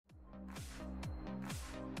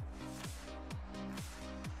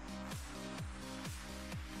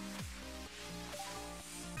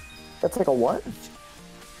That's like a what?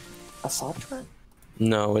 A soft drink?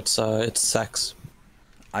 No, it's sex.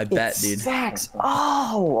 I bet, It's dude. sex.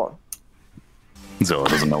 Oh. Zilla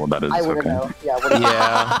doesn't know what that is. I wouldn't Okay. know. Yeah. What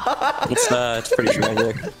Yeah, it's pretty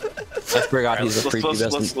tragic. I forgot he's a freaky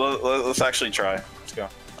business. Let's actually try. Let's go.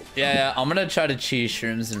 Yeah, I'm gonna try to cheese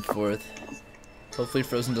shrooms in 4th. Hopefully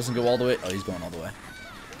Frozen doesn't go all the way. Oh, he's going all the way.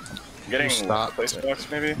 Getting left place box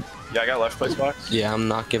maybe? Yeah, I got left place box. Yeah, I'm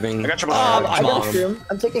not giving. I got triple. I'm I got off. a shroom.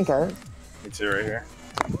 I'm taking Kart. Me too, right here.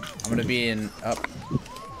 I'm gonna be in up.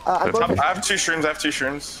 I'm going for I have 2 shrooms. I have 2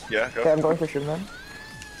 shrooms. Yeah, go. Okay, I'm going for shroom then.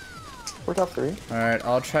 We're top 3. Alright,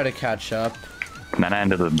 I'll try to catch up. Nana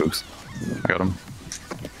ended the boost. I got him.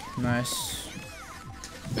 Nice.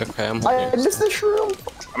 Okay, I'm I holding. missed the shroom.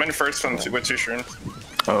 I'm in first with 2 shrooms.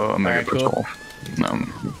 Oh, I'm gonna Alright, get boost cool. off.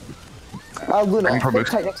 No. Luna, Bring for take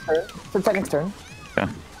boost. Titan's turn. For Titan's turn. Yeah.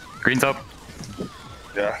 Green's up.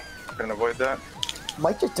 Yeah, couldn't avoid that.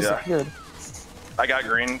 Mike just disappeared. I got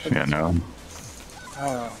green. Yeah, no.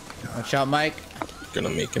 Watch out, Mike. Gonna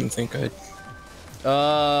make him think I.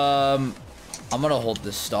 I'm gonna hold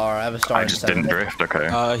this star. I have a star I in just 7th. didn't drift.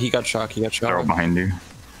 Okay. He got shot. He got They're all shot. behind you.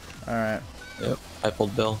 Alright. Yep, I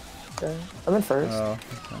pulled Bill. Okay. I'm in first. Oh.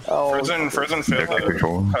 Oh. Frozen They're failed.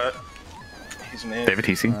 control. Cut. He's an They have a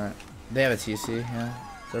TC. Alright. They have a TC, yeah.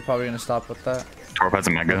 They're probably gonna stop with that. Torp has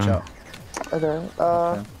a Watch mega. out.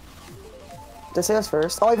 Okay. Daseia's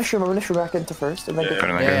first. Oh, I have a shroom. I'm gonna shroom back into first. And then Yeah. Go to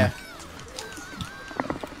Yeah, mega. yeah.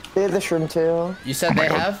 They have the shroom too. You said Oh my they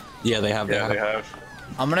God. have? Yeah, they have. Yeah, they have.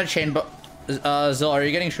 I'm gonna chain Zil, are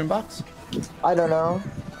you getting shroom box? I don't know.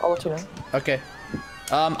 I'll let you know. Okay.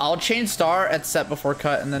 I'll chain star at set before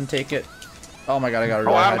cut and then take it. Oh my god, I got a Oh,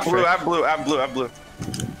 really I high have blue. trick. I have blue. I have blue. I have blue.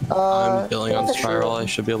 I'm billing on take the spiral. shroom. I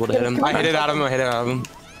should be able to hit him. I hit it out of him. I hit it out of him.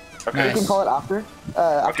 Okay. You can call it after.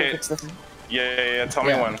 After Okay. it fix the thing. Yeah. Tell me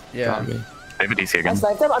Yeah, when. yeah. Got me. They have a DC I again.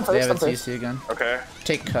 sniped him. I'm They first. have I'm a first. TC again. Okay.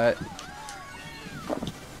 Take cut.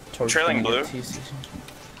 Torp's Trailing gonna get blue. TC.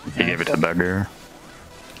 He gave it to the beggar.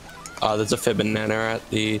 There's a fib and nana at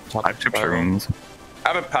the top. I have 2 spiral. shrooms. I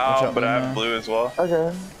have a Watch pal, out, but I Luna. have blue as well.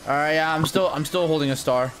 Okay. Alright, yeah, I'm still holding a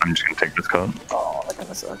star. I'm just gonna take this cut. Oh, that kind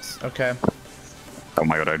of sucks. Okay. Oh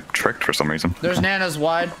my god, I tricked for some reason. There's Nana's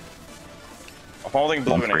wide. I'm holding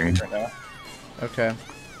blue One and green. eight right now. Okay.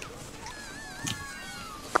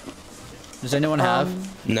 Does anyone have?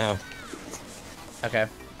 No, Okay.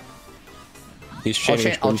 he's I'll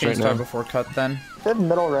chaining chain shrooms right star now. before cut then. They're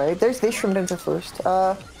middle right. They shroomed into first.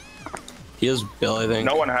 He has Bill, I think.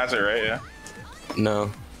 No one has it, right? Yeah. No.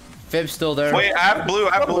 Fib's still there. Wait, I have blue.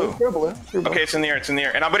 I have blue. You're blue. You're blue. Okay, it's in the air. It's in the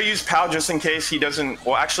air. And I'm gonna use pal just in case he doesn't.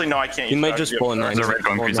 Well, actually, no, I can't. He use might pal. just You pull a have- 9. There's a He's red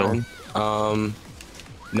going pull a for 9.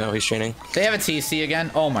 No, he's chaining. They have a TC again.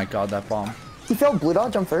 Oh my god, that bomb. He failed blue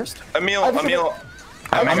dodge. I'm first. Emil. I have a- I'm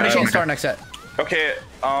gonna got chain it. star next set. Okay.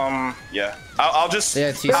 Yeah. I'll just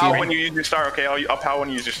Yeah, TC. pal when you use your star. Okay. I'll pal when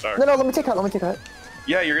you use your star. No, let me take out. Let me take out.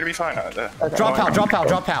 Yeah, you're gonna be fine. Okay. Drop pow, drop pow,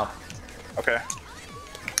 drop pow. Okay.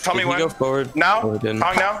 Tell me Did he when. go forward? Now. Oh, he didn't.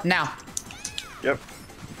 Pong now. Now. Yep.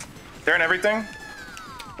 They're in everything.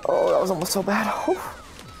 Oh, that was almost so bad. Whew.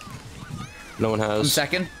 No one I'm has.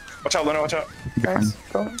 second. Watch out, Luna. Watch out. Nice.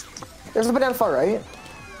 Go. There's a banana far right.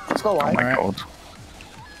 Let's go Oh line. my Alright.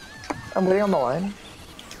 god. I'm waiting on the line.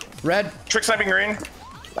 Red. Trick sniping green.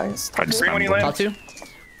 Nice. I just Green when you found land. Top 2.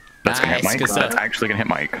 That's gonna hit Nice, Mike. good That's stuff. actually gonna hit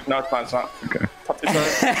Mike. No, it's not. It's not. Okay. Top two.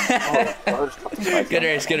 Good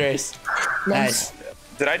race, good race. Nice.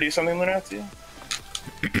 Did I do something, Luna, to you?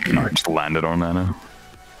 I just landed on Nana.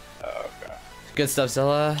 Okay. Good stuff,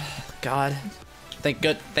 Zilla. God. Thank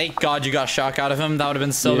God you got shock out of him. That would have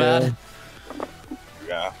been so Yeah. bad.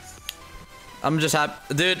 Yeah. I'm just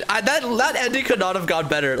happy. Dude, that ending could not have gone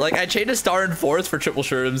better. Like, I chained a star in 4th for triple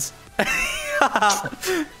shrooms.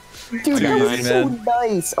 Dude, that Dude, was so man.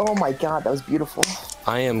 nice. Oh my god, that was beautiful.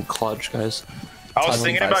 I am clutch, guys. I was Time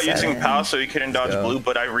thinking on about 5 using pal so he couldn't dodge go. blue,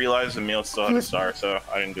 but I realized Emil still had a star, so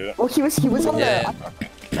I didn't do it. Well, he was on Yeah. the.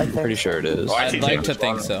 I think. Pretty sure it is. Oh, I I'd TT'd like this to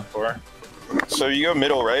think bottom so. before. So you go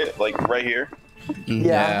middle, right? Like right here. Yeah.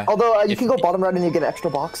 Yeah. Although you can go bottom right and you get an extra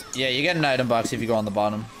box. Yeah, you get an item box if you go on the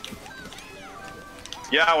bottom.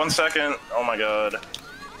 Yeah, 1 second. Oh my god.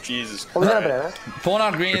 Jesus Oh, we got a Christ. banana. Pulling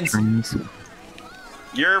out greens.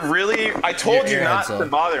 You're really. I told you Your not head's to up.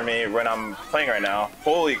 bother me when I'm playing right now.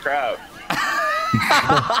 Holy crap.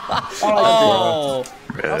 Oh,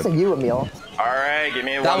 That wasn't you, Emil. Alright, give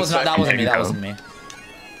me that one was not. second. That wasn't me. That wasn't me.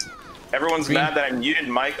 Everyone's Green. mad that I muted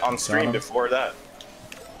Mike on stream him. before that.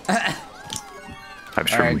 I've All right,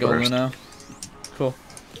 streamed go first. Luna. Cool.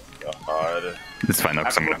 God. It's fine though,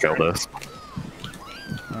 because I'm gonna fail this.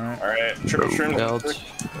 Alright, triple shroom. Belt.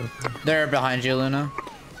 They're behind you, Luna.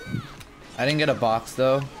 I didn't get a box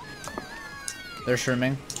though. They're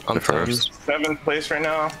shrooming. On The first. 7th place right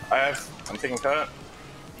now. I'm taking cut.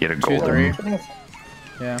 He had a 2, golden. 3.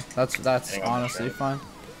 Yeah, that's Hang on, honestly sure. fine.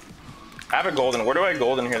 I have a golden. Where do I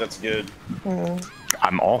golden here that's good?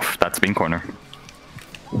 I'm off. That's bean corner.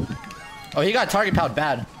 Oh, he got target powered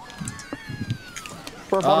bad.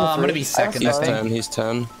 We're bottom I'm gonna three. be second, I He's think. 10. He's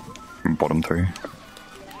 10. Bottom 3.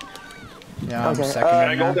 Yeah, I'm Okay, second. Can I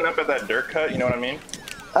right now. golden up at that dirt cut? You know what I mean?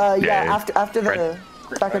 Yeah, Yeah. after the Red.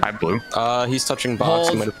 back of I have blue. He's touching box.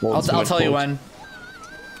 He Hold. might have pulled. I'll tell you when.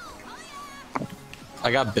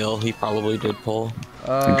 I got Bill. He probably did pull.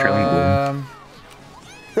 I'm trailing blue.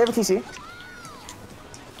 they have a TC.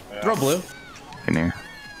 Throw blue. In here.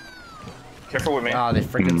 Careful with me. Ah, they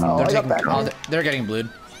freaking. Oh, They're, I got taking, back. they're getting blued.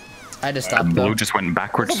 I had to stop Blue them. just went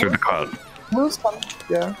backwards through the cut. Blue's coming.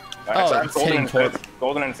 Yeah. Nice. I have it's golden hitting in Torp. 5th.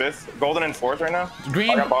 Golden in 5th. Golden in 4th right now. Green.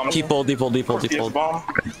 I got bomb. Deep pull. Deep pull. Deep pull. Deep TS pull. bomb.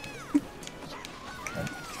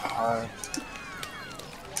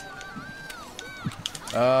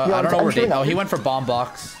 I don't know I'm where. shooting Oh, up he here. went for bomb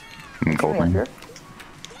box. I'm Coming up golden. here.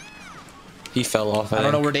 He fell off. I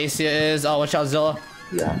don't know where Daseia is. Oh, watch out, Zilla.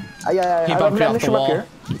 Yeah. Yeah. He I'm bumped me gonna off the shoot up wall. here.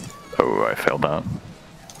 Oh, I failed that.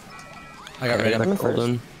 I got I rid got of a him.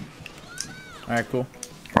 golden. All right, cool.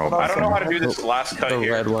 Oh, I don't know how to do this last cut The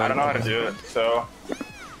here. red I one. don't know how to do it, so I'm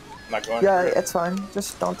not going. Yeah, it's fine.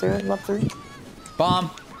 Just don't do it. Left 3.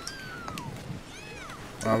 Bomb.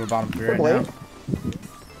 Oh, we're bottom 3 right Blade. now.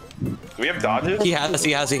 Do we have dodges? He has.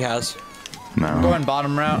 He has. He has. no. Going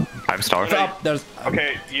bottom route. 5 star. Up. There's.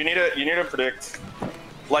 Okay, you need to predict,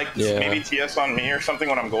 like Yeah. maybe TS on me or something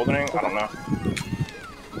when I'm goldening. I don't know.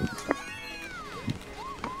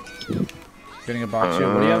 Getting a box here.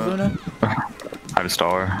 What do you have, Luna? I have a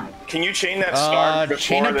star. Can you chain that star before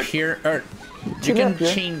Chain up the? here. Or you Chain can up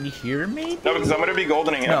here. chain here, maybe. No, because I'm gonna be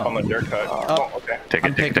goldening up No. on the dirt cut. Oh, okay. Take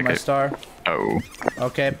I'm it. Take it. taking Take my it. star. Oh.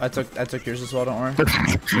 Okay, I took yours as well. Don't worry.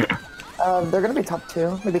 They're gonna be top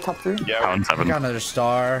 2, maybe top 3. Yeah. Pound I 7. got another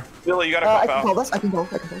star. Billy, you gotta I pop can call out. this. I can call.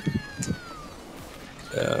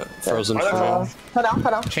 Frozen Oh, that's fall. all.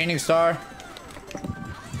 Cut out. Chaining star.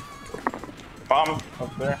 Bomb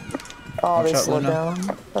up there. Oh, they Watch out, slowed Luna.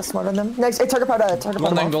 down. That's smart on them. Next, hey, target powder.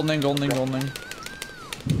 Goldening, goldening, goldening, goldening.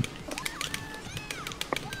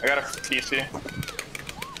 I got a TC.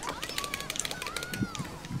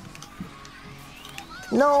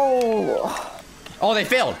 No. Oh, they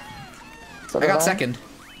failed. So I did got second.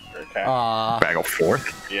 Okay. Ah. I go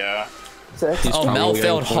 4th. Yeah. 6. He's Oh, probably Mel gonna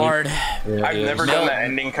failed point. hard. Yeah, I've he never is. done No. the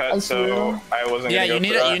ending cut, I so see. I wasn't Yeah, gonna go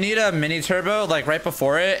you for that. need a mini turbo like right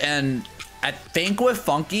before it, and I think with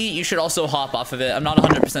Funky you should also hop off of it. I'm not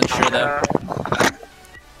 100% sure though.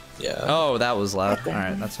 Yeah. Oh, that was loud. All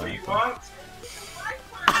right, that's fine. You want?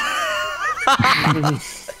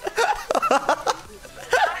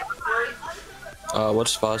 What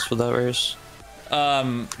spots for that race?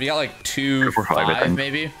 We got like 2, 2, 4, 5, I 5 think.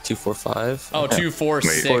 maybe. 2, 4, 5. Oh, 2, 4, Wait.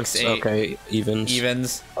 6, 8 Okay, evens.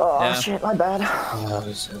 evens. Oh Yeah. shit, my bad.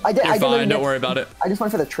 Is it? I did. You're I fine. didn't. Don't worry about it. I just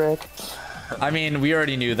went for the trick. I mean, we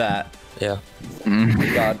already knew that. Yeah.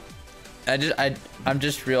 God, I'm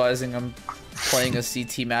just realizing I'm playing a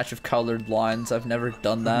CT match of colored lines. I've never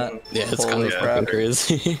done that. Yeah, it's kind Holy of crap. fucking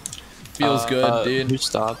crazy. Feels good, Who dude.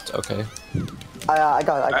 stopped? Okay. I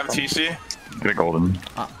got. I have TC. Get a golden.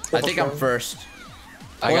 I think I'm first.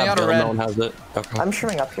 I Pulling got out a Bill. red. No one has it. Okay. I'm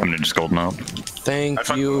streaming up I'm here. gonna just golden up. Thank I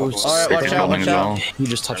fucking you. love All right, watch Six out, golden watch as out. well. He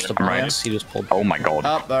just touched the I'm right. box. He just pulled. Oh my god.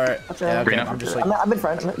 Up, all right. Watch Yeah, out. okay. Green I'm up. just like I'm in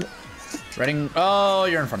front. reading. Oh,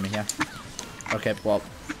 you're in front of me. Yeah. Okay. Well.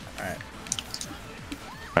 All right.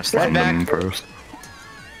 I stunned back. them first.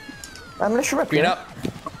 I'm gonna stream up Green here. up.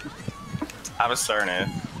 I have a star in it.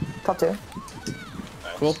 Top 2. Nice.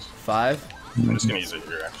 Cool. 5. I'm just gonna use it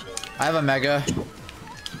here, actually. I have a mega.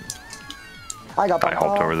 I got. I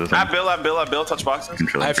hopped over the thing. Have Bill, touch boxes.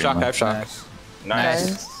 I have shock. I have shock. Nice. Nice.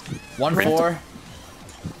 Nice. 1, 4.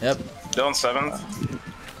 Yep. Bill in 7th.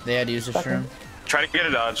 They had to use the shroom. Try to get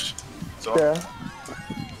a dodge. So, Yeah.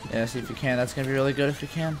 Yeah. See if you can. That's gonna be really good if you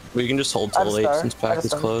can. We can just hold I have till a late star. since I have pack a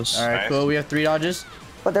is star. close. All right. Nice. Cool. We have 3 dodges.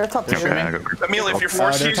 But they're top 3. Okay, I got Emil, if you're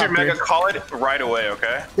forced to they're use your top mega, 3. call it right away,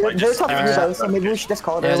 okay? They're just top 3 give it though, a so maybe we should just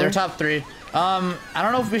call it Yeah, early. they're top 3. I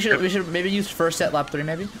don't know if we should maybe use first set lap 3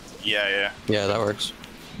 maybe. Yeah. Yeah, that works.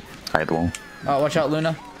 I had the wall. Oh, watch out,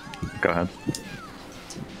 Luna. Go ahead.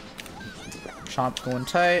 Chomp going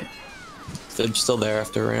tight. Fib's still there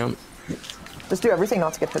after ramp. Just do everything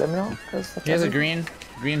not to get hit, Emil. He has a green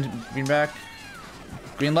back.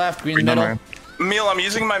 Green left, green Green middle. on Emil, I'm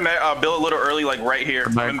using my Bill a little early, like right here.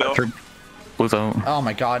 I'm in Bill. Blue's out. Oh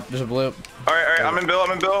my god, there's a blue. All right, I'm in Bill.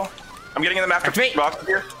 I'm getting in them after Activate. box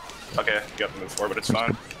here. Okay, you got to move forward, but it's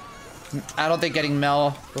fine. I don't think getting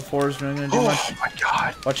Mel before is really gonna do much. Oh my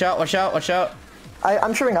god. Watch out, watch out, watch out.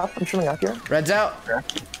 I'm trimming up. I'm trimming up here. Red's out.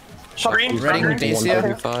 Green. Reading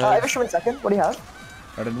Daseia. I have a shrimp in second. What do you have?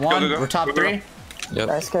 Red in 1. go, We're top go, go. 3. Yep.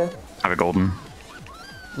 Nice, okay. I have a golden.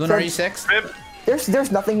 Lunar E6. Bib.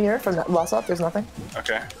 There's nothing here from that last up. There's nothing.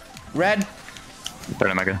 Okay. Red. They're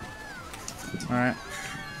in a mega. Alright.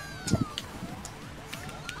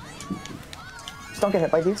 Just don't get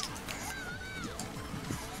hit by these.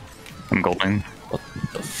 I'm golden. What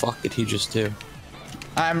the fuck did he just do?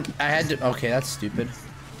 I had to. Okay, that's stupid.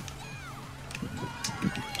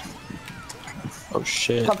 Oh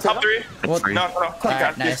shit. Top 3. What? Three. No.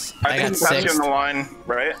 Alright, nice. I I got think that's you 6. on the line,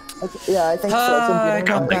 right? Yeah, I think so. I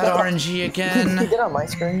got It's that in RNG He again. did on my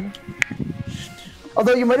screen.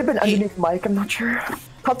 Although you might have been underneath Mike, I'm not sure.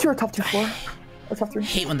 Top 2 or top 2 floor? Or top 3?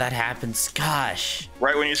 Hate when that happens. Gosh.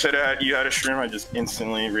 Right when you said you had a stream, I just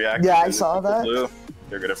instantly reacted. Yeah, I saw that. Blue.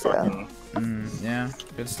 They're gonna fucking. Yeah,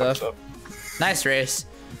 good stuff. Nice race.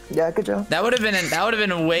 Yeah, good job. That would have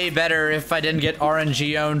been way better if I didn't get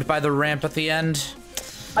RNG owned by the ramp at the end.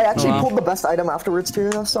 I actually Wow. pulled the best item afterwards too.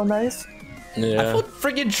 That was so nice. Yeah. Pulled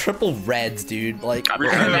friggin' triple reds, dude. Like,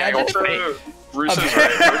 Yeah, also, Russo's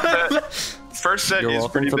right. First set You're is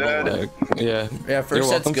welcome pretty for the bad. leg. Yeah. Yeah, first You're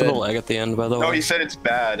set's welcome for the good. leg at the end, by the way. No, he said it's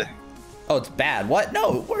bad. Oh, it's bad. What?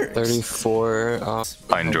 No, it works. 34.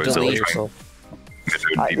 I enjoy Delete Zilla yourself. trying to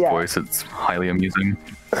do a deep yeah. voice. It's highly amusing.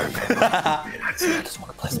 You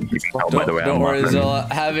can tell by the way Don't I'm worry, laughing. Zilla.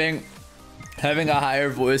 Having a higher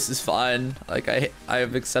voice is fine. Like I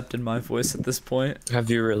have accepted my voice at this point. Have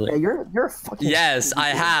you Yeah, really? you're a fucking. Yes, I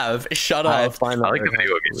have. Shut I up. find I like that the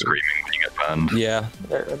video of you screaming when you get banned. Yeah.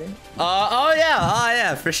 There, ready? Oh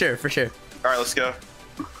yeah, for sure. All right, let's go.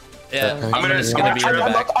 Yeah, Okay. I'm gonna- just gonna be in the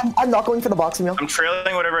back. I'm not going for the box, Emil. I'm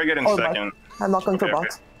trailing whatever I get in Oh, second. I'm not going for Okay,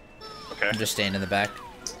 box. Okay. I'm just staying in the back.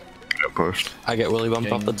 Get pushed. I get Willy Bump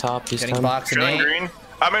Getting- off the top. He's Getting 10. box and Trailing 8. green.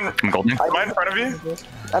 I'm golden. Am I in front of you?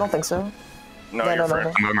 I don't think so. No, No, you're no, no,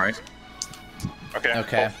 front. I'm going right. Okay.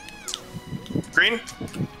 Okay. Cool. Green.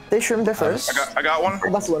 They shroomed there first. I got one. Oh,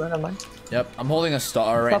 that's Luna, never mind. Yep. I'm holding a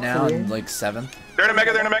star right Top now, 3. in like 7th. They're in a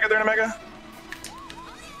mega.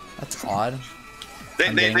 That's odd. They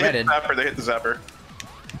I'm hit getting the redded. zapper. They hit the zapper.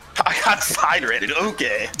 I got side rated.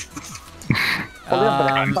 Okay.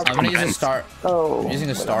 I'm gonna use a star. Oh. I'm using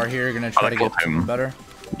a star here. Gonna try to like get him. better.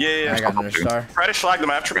 Yeah. I got another star. Try to schlag them.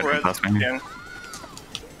 I have triple Good, red. that's me. Again.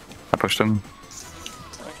 I pushed him.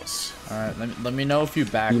 Nice. All right. Let me know if you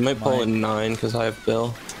back. You might pull Mike. a 9 because I have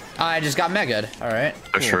Bill. I just got mega'd. All right.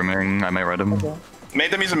 They're shrooming. I might red him. Okay.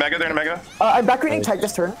 Made them use a mega. They're in a mega. I'm back reading tight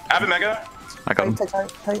this turn. I have a mega. I got him.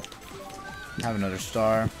 Tight. I have another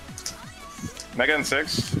star. Mega and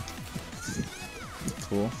 6.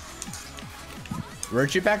 Cool.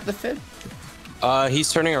 Where'd you back the fib?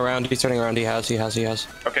 He's turning around. He has.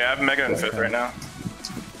 Okay, I have mega and 5th right now.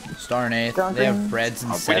 Star and 8th. Duncan. They have reds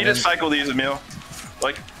and We need to 7th. cycle these, Emil.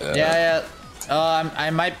 Like, Yeah. I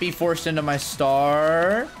might be forced into my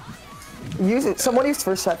star. Use it. Someone used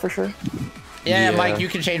first set for sure. Yeah, Yeah. Mike, you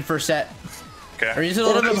can chain first set. okay. Or use it a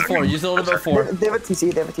little bit before. Use it a little bit before. They have a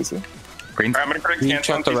TC. Green. Alright, I'm gonna predict He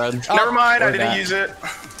cancel. checked the red. Never mind, I or didn't that. use it.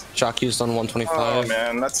 Shock used on Oh 125.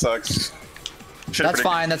 man, that sucks. That's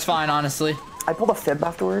fine. That's fine. Honestly, I pulled a fib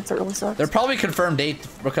afterwards. It really sucks. they're probably confirmed 8th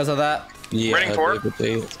because of that. Yeah. Reading Torp? I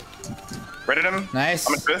believe it. Reddit him. Nice.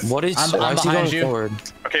 I'm in 5th. What is? I'm Why is he behind going you. forward?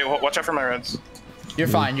 Okay, well, watch out for my reds. You're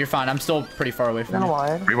fine. You're fine. I'm still pretty far away I from don't know you.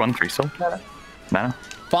 why. 3-1-3 still. Nana.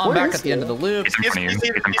 Falling Where back is at the end of the loop. He's in front of you. He's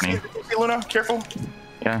in front of you. Easy, Luna, careful.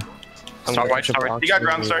 Yeah. I'm Start gonna white, catch a start box He got and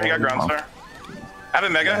ground star. He got move ground on. star. I have a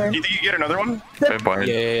mega. Do you think you get another one? Good boy.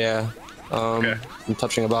 Yeah. Okay. I'm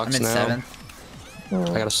touching a box I'm in now.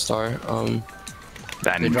 7th. I got a star.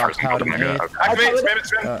 Then They dropped first out golden in mega. 8th. Okay. Activate,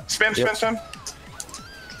 thought spam, Yep. spam.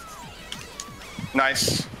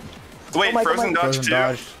 Nice. Wait, my God, frozen dodge Frozen too?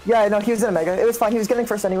 dodge. Yeah, no, he was in a mega. It was fine. He was getting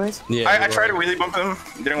first anyways. Yeah. I tried to wheelie bump him.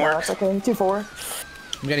 Didn't Yeah, work. that's okay. 2-4.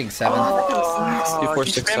 I'm getting 7th. Oh, 2, 4,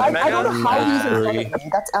 he 6, spammed 7. I don't know how he's in front Three. of me.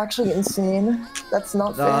 That's actually insane. That's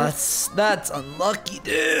not fair. That's unlucky,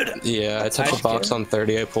 dude. Yeah, I touched a box on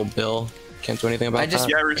 30. I pulled Bill. Can't do anything about I just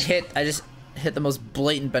that. I just hit the most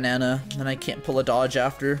blatant banana, and I can't pull a dodge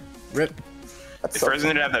after. Rip. That's If so Frozen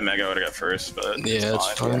didn't have that mega, I would have got first, but Yeah,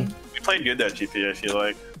 it's fine. We played good that GP, I feel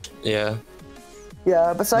like. Yeah.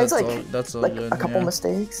 Yeah, besides That's like all- that's all like good, a couple yeah.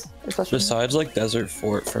 mistakes, especially. Besides like Desert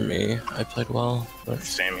Fort for me, I played well. But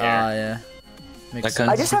Same here. Yeah. Makes that sense.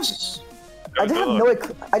 I just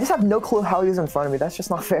I just have no clue how he was in front of me. That's just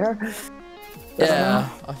not fair. Yeah,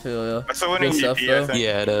 I feel ya. That's a winning Good stuff, GP, though. I think.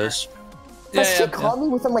 Yeah, it is. That Yeah, shit yeah. caught me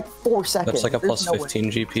within like 4 seconds. That's like a There's plus no way.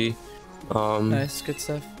 15 GP. Nice, good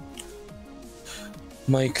stuff.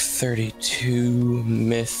 Mike 32,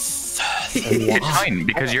 Myth. It's fine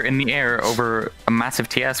because you're in the air over a massive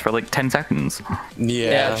TS for like 10 seconds.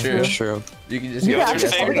 Yeah, true. That's true. You can just Yeah, go actually,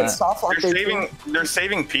 through get that. soft lock They're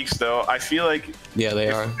saving peaks though. I feel like Yeah, they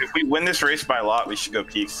are. if we win this race by a lot, we should go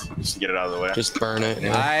peaks just to get it out of the way. Just burn it.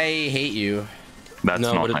 Yeah. I hate you. That's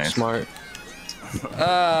No, not but nice. it's smart.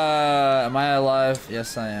 Am I alive?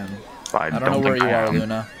 Yes, I am. I I don't know where think you I are, am.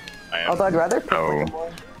 Luna. I am. Although I'd rather pick Oh. like a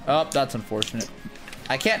more. Oh, that's unfortunate.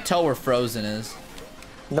 I can't tell where Frozen is.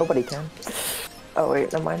 Nobody can. Oh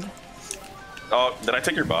wait, never mind. Oh, did I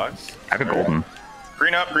take your box? I have a golden.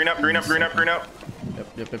 Green up, green up, green up, green up, green up.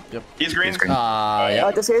 Yep. He's green. He's green. Yeah.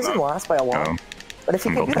 Daseia isn't last by a lot. Oh. But if he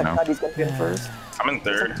I'm can do golden that now. cut, he's gonna be in first. I'm in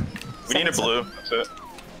third. We need a blue. That's it.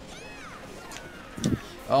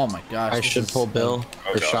 Oh my gosh. I this should is pull Bill.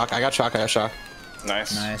 Oh, Or God. Shock. I got Shock.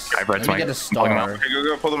 Nice. Nice. I've read Let me Mike. get a Pulling him star. up. Okay,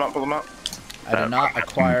 go, pull them up, pull them up. I did not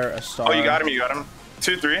acquire a star. Oh, you got him, you got him.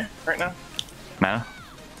 2, 3 right now. Mana?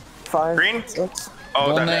 5, Green? 6.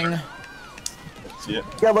 Oh, that Golding. See it.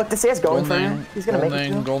 Yeah, look, Daseia's going for Golding. you. He's gonna make it.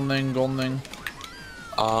 Too. Golding.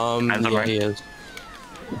 Hands up, Yeah, right? he is.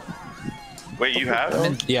 Wait, you have? I'm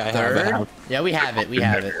in Yeah, I have third. it. Yeah, we have it. We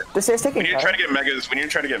have it. Daseia's We taking need to try to cut. get megas. We need to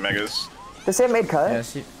try to get megas. Daseia made cut. Yeah,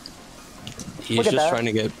 see. He's Look at just that. trying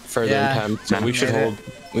to get further Yeah. in temp, so Nah, we should made it. hold.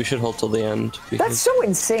 We should hold till the end. That's Because so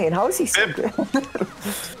insane. How is he so good?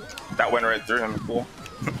 That went right through him. Cool.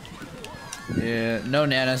 Yeah, no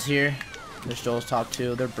nanas here. They're still top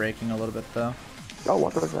 2. They're breaking a little bit though. Oh,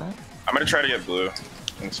 what was that? I'm gonna try to get blue.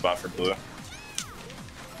 In the spot for blue.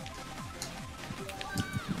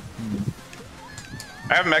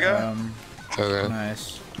 I have mega. okay.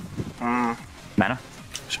 Nice. Mana?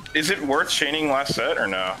 Is it worth chaining last set or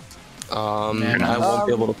no? Man, I won't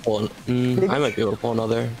be able to pull. I might be able to pull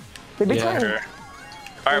another. They've been Yeah. trying. Sure.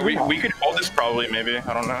 Alright, we could hold this probably, maybe.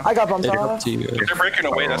 I don't know. I got bumped It's up off. to you. If they're breaking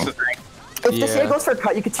away, that's the thing. If Yeah. Daseia goes for a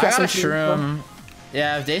cut, you could I TS got a him too. shroom.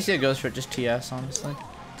 Yeah, if Daseia goes for it, just TS, honestly.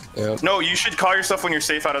 Yep. No, you should call yourself when you're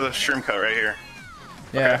safe out of the shroom cut right here.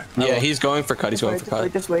 Yeah. I Yeah, will. he's going for cut. He's going for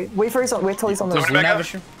cut. Just wait. Wait for his. Wait till he's on the. Does Zoom Luna back have a up.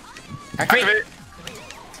 shroom? Activate. Activate.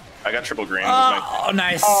 I got triple green. Oh,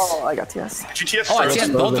 nice. Oh, I got TS. GTS Oh, I first. TS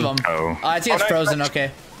both of them. Oh. I TS nice, Frozen, nice.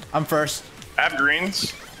 okay. I'm first. I have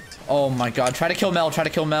greens. Oh my god, try to kill Mel,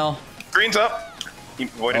 Greens up. He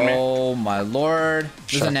avoided me. Oh my lord.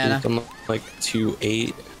 There's a Shock Nana. beat them like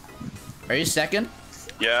 2-8. Are you second?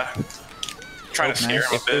 Yeah. Trying to scare nice.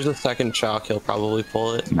 him If a there's bit. a second shock, he'll probably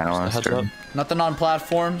pull it. No, Just a that's heads true. up. Nothing on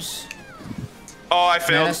platforms. Oh, I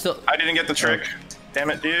failed. Man, still- I didn't get the trick. Damn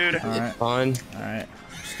it, dude. Alright, Fine. alright.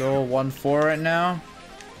 Still 1-4 right now.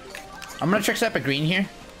 I'm gonna trick step a green here.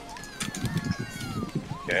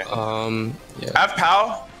 Okay. Yeah. I have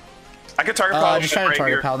POW. I could target POW. Just try to right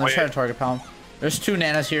target here. Pal. Just Wait, try to target Pal. There's 2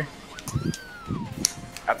 Nanas here.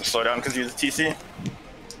 I have to slow down because he's a TC.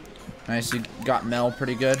 Nice, you got Mel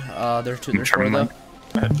pretty good. There's 4 trimming though.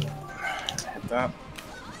 Hit that.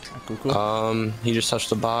 Cool. He just touched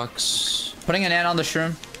the box. Putting a Nana on the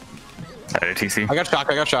shroom. At a TC. I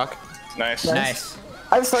got shock. Nice. Nice.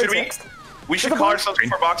 I have slide Should we? next. We should call ourselves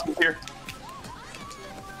 4 boxes here.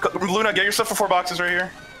 Luna, get yourself for 4 boxes right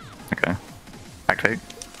here. Okay. Activate.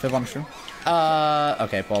 Fib on the shroom.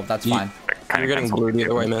 Okay, well, that's You- fine. You're getting blued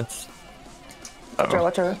either way, Myth.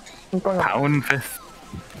 Watch out. I'm going up. Pound 5th.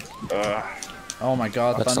 Oh my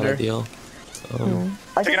god, That's not Thunder. ideal.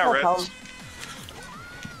 I Taking can out tell reds.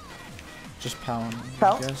 Just pound,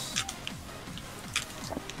 Pal? I guess.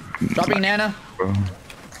 Dropping Nana.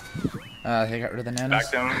 They got rid of the Nanas.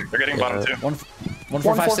 Back down. They're getting bottom too. 1,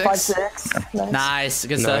 4, 5, 6. 6. Nice. Nice,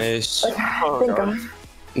 good stuff. Nice. Thank God. Love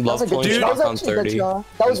That was a pulling good shock shot. on 30. That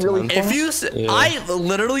was really Sometimes. cool. If you, Yeah. I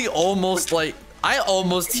literally almost I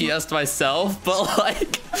almost TS'd myself, but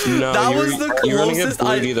like No, that you're, was the you're gonna get closest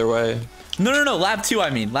blued either way. No, lap 2. I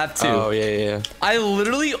mean, lap 2. Oh yeah. I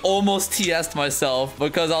literally almost TS'd myself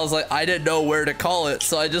because I was like, I didn't know where to call it,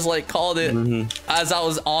 so I just like called it as I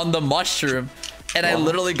was on the mushroom, and I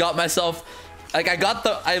literally got myself. Like I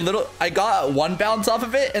got 1 bounce off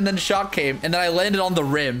of it, and then shock came, and then I landed on the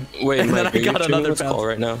rim. Wait, and then Mike, I are you got 2 another minutes bounce. call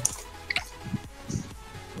right now?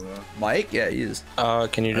 Mike, yeah, he is.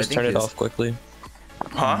 Can you just think turn it he's- off quickly?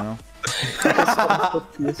 Huh?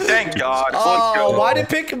 Thank God. Let's Oh, go. why did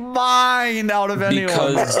pick mine out of anyone?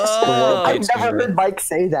 Because the Oh, world I've hates never me. heard Mike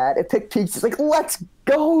say that. It picked peaks. It's like, let's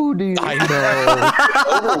go, dude. I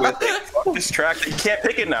know. Over with it. Fuck this track. You can't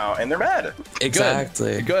pick it now, and they're mad.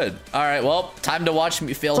 Exactly. Good. All right. Well, time to watch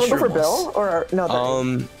me fail. Someone go for shrimps. Bill or no?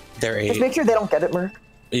 They're Just 8. make sure they don't get it, Merc.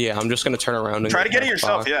 Yeah, I'm just gonna turn around and Try to get it that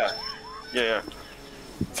yourself. box. Yeah.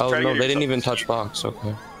 Oh Try to no, get they didn't yourself. even touch box.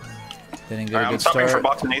 Okay. Didn't get Alright, a I'm good stopping for start.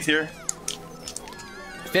 box and 8th here.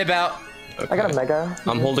 Fib out. I got a mega.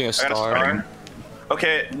 I'm holding a I got a star. star.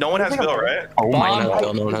 Okay, no one has Bill, right? Oh my No one god. has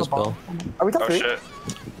Bill. No one has Bill. Are we top Oh 3? shit.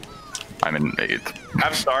 I'm in 8th. I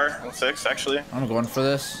have star in 6, actually. I'm going for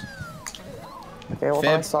this. Okay, hold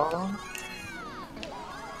Fib. on, star.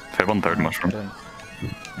 Fib on 3rd mushroom.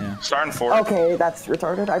 Yeah. Star in 4. Okay, that's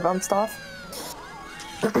retarded. I bounced off.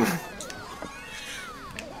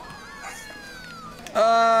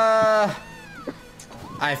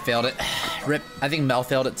 I failed it. Rip. I think Mel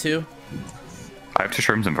failed it too. I have 2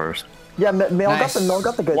 shrooms in first. Yeah, Mel Nice.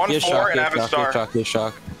 got the good. One- Get Four shock, and I get have a shock, star. get shock, get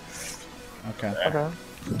shock. Okay. Okay.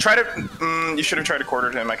 Try to. You should have tried to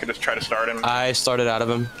quarter him. I could just try to start him. I started out of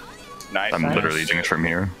him. Nice. I'm nice. literally doing a shroom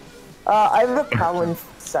here. I have a power in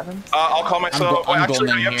 7. I'll call myself. I'm actually,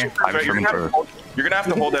 golden no, you have here. 2 shrooms, right? You're gonna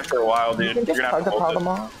have to hold that for a while, You dude. can You're just gonna have try to to power hold them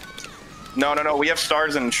it. all. No. We have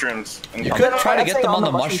stars and shrooms. And You could try to get I'd say them on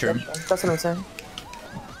the mushroom. section. That's what I'm saying.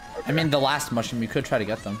 I mean, the last mushroom, you could try to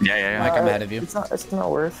get them. Yeah. Mike, I'm ahead of you. It's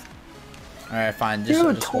not worth. Alright, fine. Just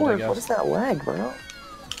Dude, hold, I Torp, what guess. is that lag, bro?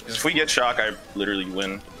 If we get shock, I literally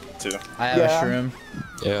win too. I have Yeah. a shroom.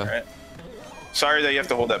 Yeah. Alright. Sorry that you have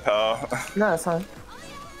to hold that pal. No, it's fine.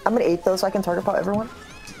 I'm an 8 though, so I can target pot everyone.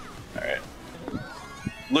 Alright.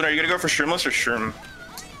 Luna, are you gonna go for shroomless or shroom?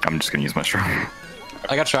 I'm just gonna use my shroom.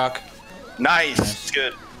 I got shock. Nice. It's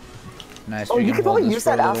good. Nice. Oh, we you can could hold probably this use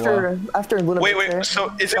for a that little while. after Luna. Wait. makes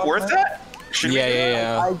So is it worth that? Should Yeah, we?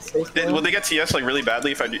 yeah. I'd say so. Will they get TS like really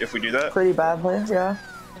badly if we do that? Pretty badly, yeah.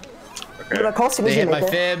 Okay. Luna, call as soon They as you hit my make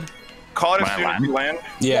it. fib. Call it as When I soon as land? you land.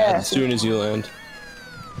 Yeah, Yeah. as soon as you land.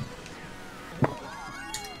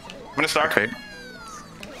 I'm gonna start. Okay.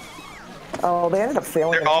 Oh, they ended up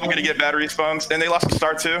failing. They're all gonna get bad respawns, and they lost the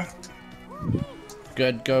star too.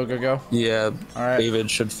 Good. Go. Yeah, Alright. David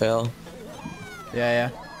should fail. Yeah.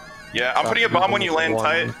 Yeah, I'm putting a bomb when you land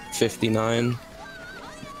tight. 59.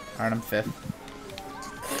 Alright, I'm 5th.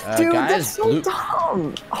 Dude, guys, that's so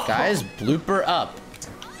dumb. guys, blooper up.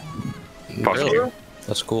 Fuck Really? you.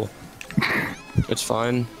 That's cool. It's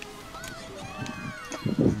fine.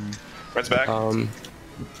 Red's back.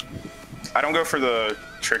 I don't go for the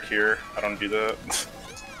trick here. I don't do that.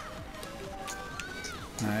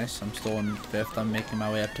 Nice. I'm still in 5th. I'm making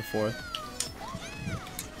my way up to 4th.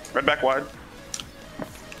 Red back wide.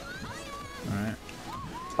 Alright.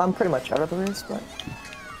 I'm pretty much out of the race, but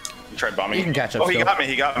You tried bombing. You can catch up Oh, he still. got me.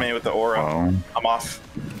 He got me with the aura. Oh. I'm off.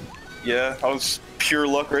 Yeah, that was pure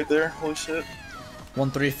luck right there. Holy shit.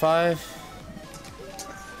 135.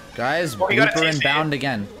 Guys, Oh, he got a blooper TC. inbound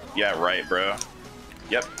again. Yeah, right, bro.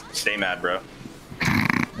 Yep. Stay mad, bro.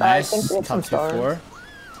 Nice. think we have some Top 2, 4.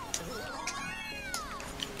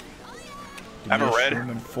 I have a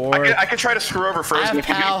red. I could try to screw over I first. have if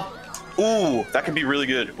you Pal. do- Ooh, that could be really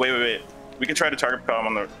good. Wait. We can try to target Pal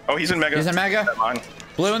on the. Oh, he's in Mega. He's in Mega. Never mind.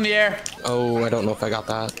 Blue in the air. Oh, I don't know if I got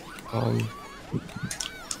that.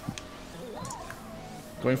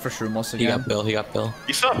 Going for Shroomless He again. got Bill. He got Bill.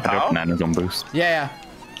 You still have I got Pal? bananas on boost. Yeah.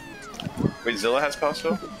 Wait, Zilla has Pal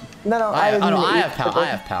still? no, I I'm have eighth, Pal. but I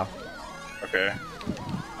have Pal. Okay.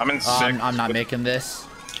 I'm in 6. I'm not making this.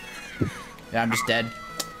 Yeah, I'm just dead.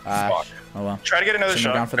 Fuck. Oh well. Try to get another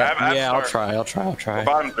Shouldn't have shot. gone for that. I have Yeah, I'll star. try. I'll try.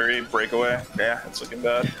 Bottom 3, breakaway. Yeah, it's looking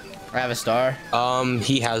bad. I have a star.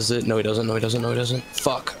 He has it. No, he doesn't. No, he doesn't. No, he doesn't.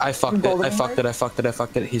 Fuck. I fucked it. Golden I fucked it. I fucked it. I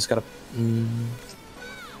fucked it. He's got a.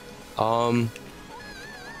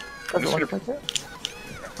 doesn't look like it.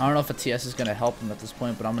 I don't know if a TS is gonna help him at this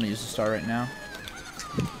point, but I'm gonna use the star right now.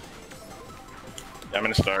 Yeah, I'm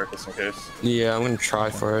gonna start just in case. Yeah, I'm gonna try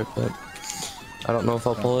for it, but I don't know if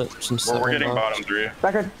I'll pull it since We're that getting one bottom 3.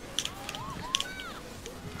 Record.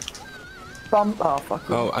 Bomb. Oh, fuck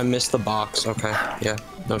you. Oh, I missed the box. Okay. Yeah.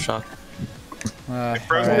 No shot. If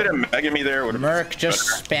Frozen alright. didn't mega me there, would have Merc,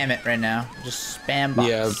 just spam it right now. Just spam box.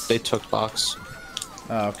 Yeah, they took box.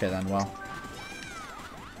 Oh, okay then. Well.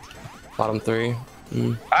 Bottom 3.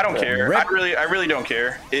 I don't care. Rip. I really don't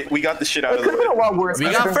care. We got the shit out It of could the have been a way. lot worse. We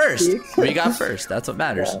got first. Peak. We got first. That's what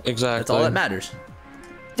matters. Exactly. That's all that matters.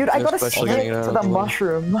 Dude, I got a Especially stick getting it out to of the the way.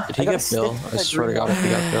 mushroom. Did he get Bill? I swear to God, if he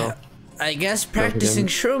got Bill. I guess practicing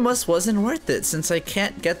Shroomus wasn't worth it since I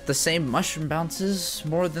can't get the same mushroom bounces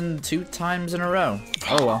more than 2 times in a row.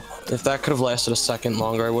 Oh well. If that could have lasted a second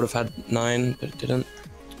longer, I would have had 9, but it didn't.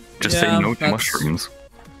 Just Yeah, say no to that's- mushrooms.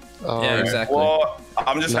 Yeah, exactly. Well,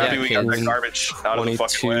 I'm just Yeah, happy we got that Kaden, garbage out of the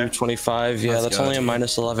fucking 22, way. 25. Yeah, Let's that's go, only a dude.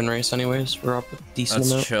 minus 11 race anyways. We're up a decent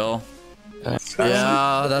That's amount. chill.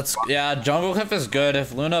 Yeah, Jungle Cliff is good.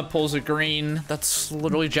 If Luna pulls a green, that's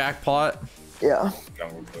literally jackpot. Yeah.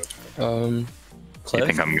 You Cliff?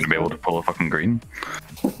 think I'm gonna be able to pull a fucking green?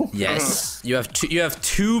 Yes. You have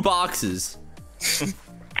two boxes.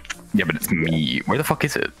 Yeah, but it's me. Where the fuck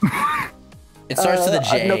is it? It starts with a I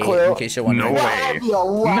have J, no clue. in case you're wondering. No way. Yo,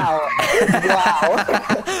 wow. Wow.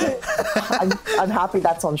 I'm happy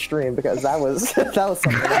that's on stream because that was something else.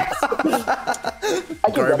 I can get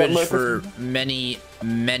it, Garbage Merc. for many,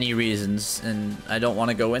 many reasons, and I don't want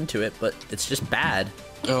to go into it, but it's just bad.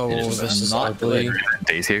 Oh, It is this is not ugly. good.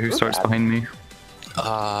 Daseia who starts behind me.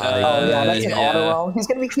 Oh yeah, that's an auto roll. He's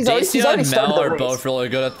already Daseia and started Mel the are race. both really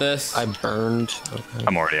good at this. I burned. Okay.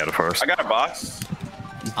 I'm already out of first. I got a box.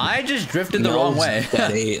 I just drifted the wrong way.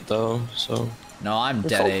 Dead 8 though, so. No, I'm You're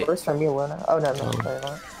dead so 8. first from me, Luna. Oh no, no, no,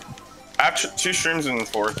 no. I have 2 streams in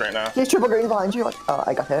 4th right now. He's triple green behind you. Oh,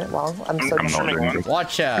 I got hit. Wow, I'm so. I'm not streaming doing one. good.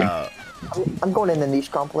 Watch out. I'm going in the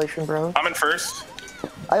niche compilation, bro. I'm in 1st.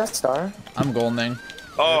 I have a star. I'm golding.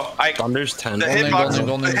 Oh, Thunder's 10. the Golden, hitbox,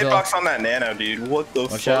 golden, the Zilla. hitbox on that nano, dude. What the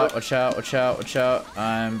Watch fuck? out, watch out, watch out, watch out.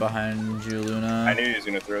 I'm behind you, Luna. I knew he was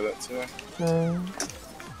gonna throw that too.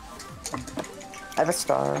 I have a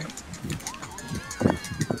star.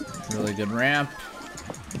 Really good ramp.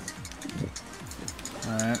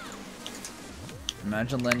 Alright.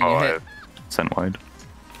 Imagine landing Oh, a I hit. sent wide.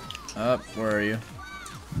 Up, where are you?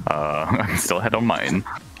 I'm still ahead on mine.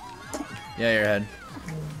 Yeah, you're ahead.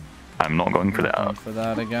 I'm not going for Going that. for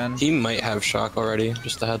that again. He might have shock already,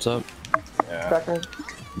 just a heads up. Yeah. Tracker.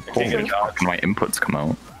 I can't get a dodge. When my inputs come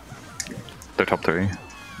out. They're top 3.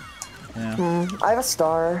 Yeah. I have a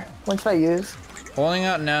star. When should I use? Pulling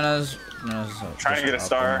out Nana's. Trying to get a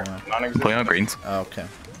star. Pulling Non-existent. out greens. Oh, okay.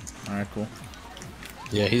 Alright, cool.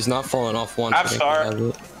 Yeah, he's not falling off once. I have I think star. he has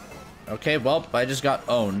it. Okay, well, I just got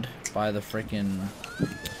owned by the freaking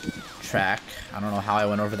track. I don't know how I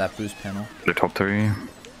went over that boost panel. They're top 3.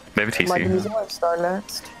 They have a I might be TC. using my star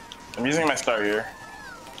next. I'm using my star here.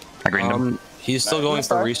 I greened him. He's still going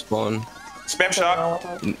for respawn. Spam shock.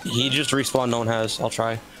 He just respawned, no one has. I'll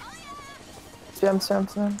try.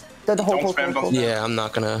 Spam. Dead the whole Don't spam, don't spam. Yeah, I'm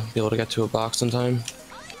not gonna be able to get to a box in time.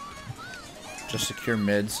 Just secure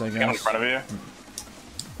mids, I I'm in guess. front of you.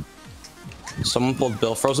 Someone pulled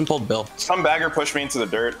Bill. Frozen pulled Bill. Some bagger pushed me into the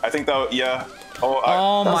dirt. I think that, yeah. Oh,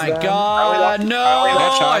 Oh my That's god, bad. no! I only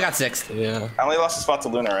got I got 6th. Yeah. I only lost a spot to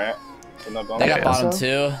Luna, right? In that They bonus. got Yeah. bottom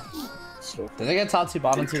So? 2. Did they get top 2,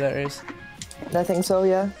 bottom 2 that race? I think so,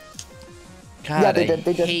 yeah. God, Yeah, they I did,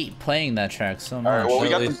 they did. hate playing that track so All much. right, well, we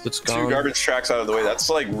got Really, the it's 2 gone. garbage tracks out of the way. That's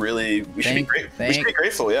like really, we should be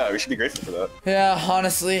grateful. Yeah, we should be grateful for that. Yeah,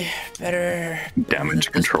 honestly, better. Damage at this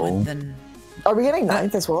point control. Than Are we getting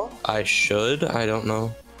 9th as well? I should. I don't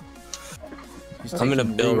know. he's I'm in a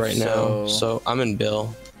taking Bill roof, right now, so I'm in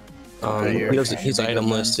Bill. Okay, you're- He's you're item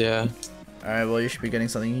good list, yeah. Alright, well, you should be getting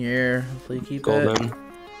something here. Hopefully, you keep Golden.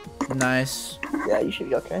 it. Nice. Yeah, you should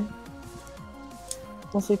be okay.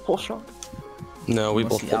 Let's see, pull shot. No, we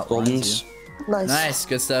Unless both he pulled outlines Goldens. Nice. Nice,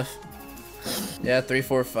 good stuff. Yeah, 3,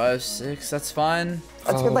 4, 5, 6. That's fine.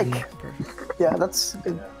 That's good, like, yeah, that's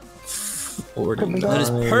good. 49. That is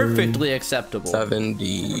perfectly acceptable. 70.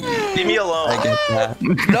 Leave me alone. I get that.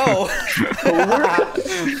 No.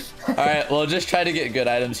 All right, well, just try to get good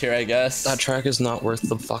items here, I guess. That track is not worth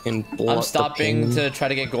the fucking blood. I'm stopping to try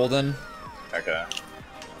to get golden. Okay.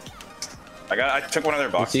 I took one of their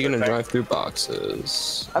Is boxes. he gonna I think. drive through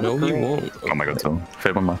boxes? I'm No, he agreeing. won't. Oh my god, so.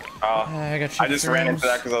 Fib on left. I got I just ran into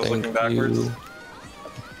that because I was Thank looking backwards. you.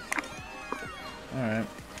 All right.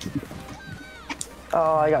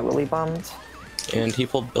 Oh, I got really bummed. And he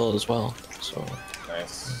pulled Bill as well. So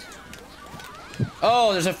Nice.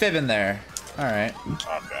 Oh, there's a fib in there. All right.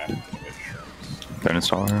 Okay. They're in a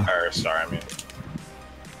star. Or star, I mean.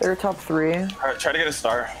 They're top 3. Alright, try to get a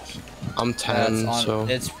star. I'm 10. That's on, So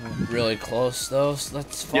it's really close though, so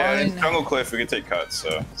that's fine. Yeah, in Jungle Cliff we could take cuts,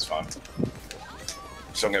 so it's fine.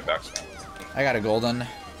 Just don't get back spam. I got a golden.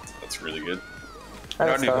 That's really good. I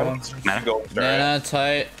No, have a dude, star. Mana. go. Star, right? Nana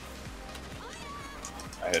tight.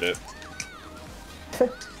 I hit it.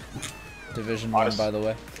 Division 1, Honest. by the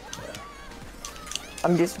way.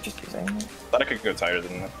 I'm just using. Thought I could go tighter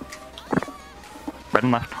than that. Red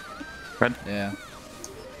and left. Red. Yeah.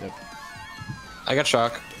 I got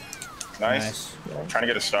shock. Nice. Trying to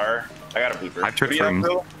get a star. I got a blooper. I have trick What do you have, frames.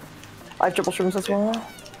 Bill? I have triple shrooms as well.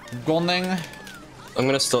 Goldening. I'm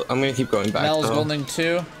gonna keep going back. Mel's though. goldening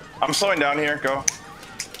 2. I'm slowing down here. Go.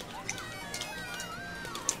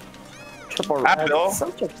 Triple Ah, red. Bill.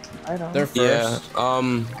 Such a, I don't They're know. first.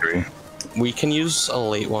 Yeah. 3. We can use a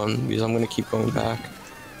late one because I'm gonna keep going back.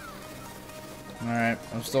 All right.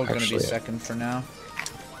 I'm still gonna Actually, be second for now.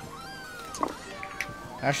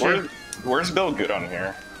 Actually, Where's Bill good on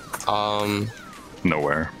here?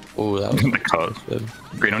 Nowhere. Ooh, that was The cut. good.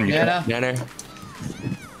 Green on you. Nana. Nanner.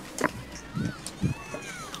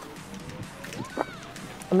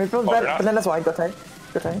 I mean, they're not. but then that's why. Go tight.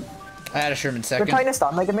 Go tight. I had a Sherman They're second. trying to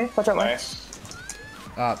stun like me. Watch out, man. Nice.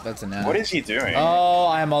 Oh, that's a nana. What is he doing? Oh,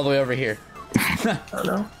 I am all the way over here. I don't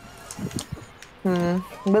know.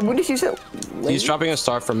 But what did you say? He's dropping a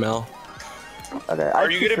star for Mel. Okay. Are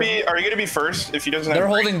you gonna be first if he doesn't? They're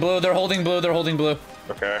have holding blue. They're holding blue. They're holding blue.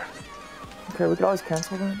 Okay. Okay, we could always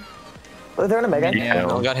cancel them. Oh, they're in a mega.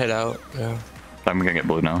 Yeah. We got hit out. Yeah. I'm gonna get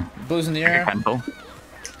blue now. Blue's in the air. Cancel.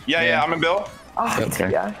 Yeah, I'm in Bill. Oh, Okay.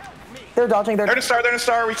 yeah. They're dodging. They're in a star. They're in a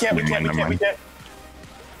star. We can't. There's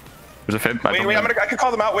a fib. Wait. I can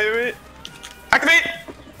call them out. Wait. Activate.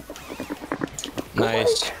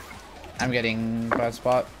 Nice. I'm getting bad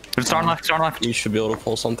spot. There's star left. Star left. You should be able to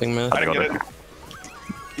pull something, man. I got didn't it. get it.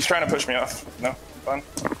 He's trying to push me off. No, fine.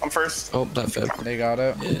 I'm first. Oh, that fib. They got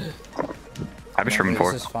it. I have a shrimp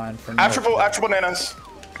for. This is fine for now. Attribute nanas.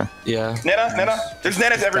 Yeah. Nana. There's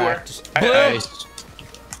nanas everywhere. Nice.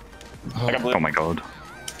 I got blue. Oh my god.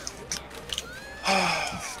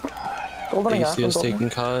 Golden and AC is golden. taking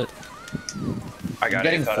cut. I got I'm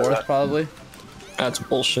getting it. fourth probably. That's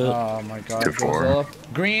bullshit. Oh my god. 2-4. Zilla.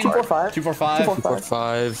 Green. 2-4-5. 2-4-5.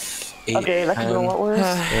 4-5. 8. Okay, that could be what worse.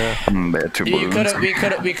 Yeah. They had two You blues.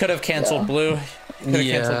 we could have canceled blue. Could have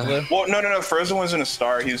canceled blue. Well, no. Frozen was in a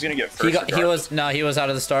star. He was gonna get first. He was out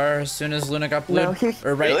of the star as soon as Luna got No, blued.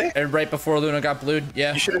 he- Right before Luna got blued.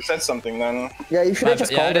 Yeah. You should have said something then. Yeah, you should have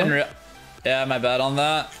just Yeah, I called didn't. him. Yeah, my bad on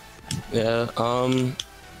that. Yeah.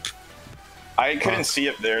 I couldn't see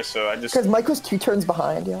it there, so I just. Because Mike was 2 turns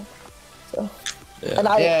behind, yeah. So. Yeah. And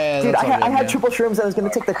I, Yeah, dude, that's all I good, had yeah. triple shrooms. I was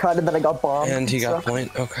gonna take the cut, and then I got bombed. And he got so.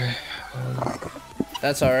 point. Okay.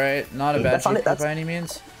 That's all right. Not a bad That's on it, GP that's- by any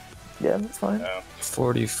means. Yeah, that's fine. Yeah.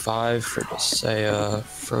 45 for Daseia.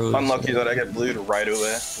 Frozen. Unlucky that I got blued right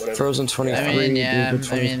away. Whatever. Frozen 23. I mean, yeah.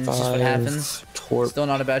 David I mean, it's just what 25, happens. Torp Still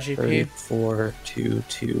not a bad GP. 34,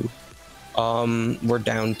 2-2. We're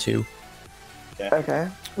down 2. Okay,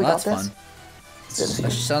 we Well, got that's this. fun.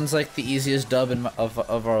 That sounds like the easiest dub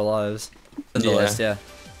of our lives. In the Yeah. list, yeah.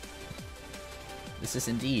 This is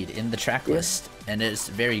indeed in the track list, and it's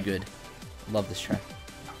very good. Love this track.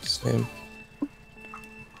 Same.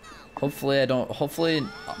 Hopefully I don't. Hopefully,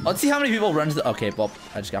 let's see how many people run to the. Okay, well,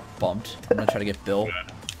 I just got bumped. I'm gonna try to get Bill.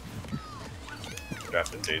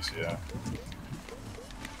 Drafted Daseia.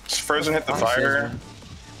 Frozen hit the fire.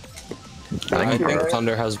 I think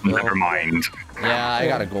Thunder has Bill. Never mind. Yeah, I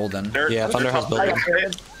got a golden. Yeah, Thunder has Bill. I got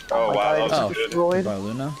hit. Oh wow, that was Oh. good. Destroyed. By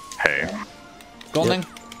Luna. Hey. Golden.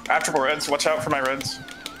 Attribute reds, watch out for my reds.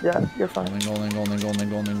 Yeah, you're fine. Golden. They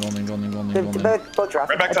both drafted.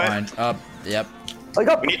 Right back time. Fine. Up. Yep. Oh, you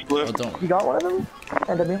got. We need blue. Oh, don't. You got one of them.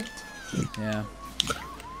 And Emil. Yeah.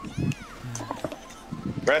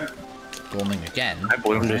 Red. Golden again. I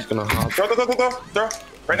blue. I'm just gonna hop. Throw.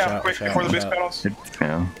 Right now, out, quick, watch out, before the watch boost out. panels.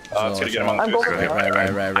 Yeah. It's gonna get him on the I'm boost. golden.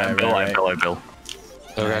 Right. I Bill.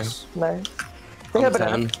 Okay. Nice. Nice. They have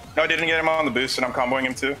banana. 10. No, I didn't get him on the boost, and I'm comboing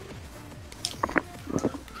him too.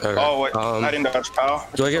 Okay. Oh wait, I didn't dodge pal.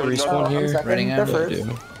 Do I get respawn I'm here? second. Reading They're him. I first.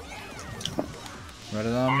 do. Ready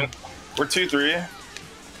them. We're 2-3.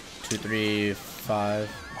 2, 3, 5.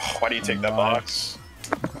 Why do you take that box?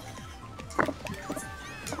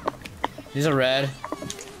 These are red.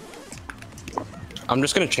 I'm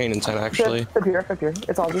just gonna chain in 10 actually. Up here.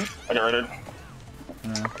 It's all good. I got redded.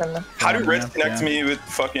 Kinda. How do reds Yeah, connect yeah. to me with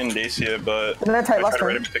fucking Daseia, but And then I tight I last tried to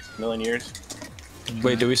red turn. him for 6 million years?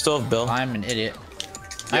 Wait, do we still have Bill? I'm an idiot.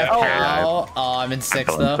 Yeah. I have Pal. Oh, I'm in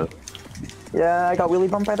 6th though. Yeah, I got wheelie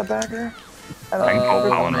bumped by the bagger. I can pull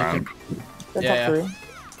Colin they around. They're Yeah. top 3.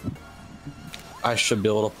 I should be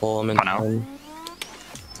able to pull him in For now. 10.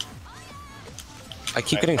 I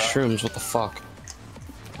keep getting shrooms, what the fuck?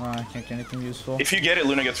 Oh, I can't get anything useful. If you get it,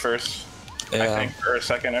 Luna gets first. I Yeah. think. Or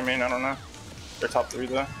second, I mean, I don't know. They're top 3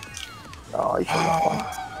 though. Oh, you should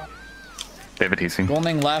have David TC.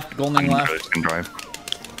 Golden left. I'm Golden really left. just gonna drive.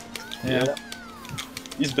 Yeah.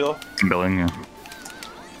 Use Bill. I'm billing, yeah.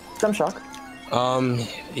 Some shock.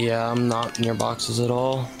 Yeah, I'm not near boxes at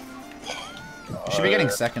all. You should be getting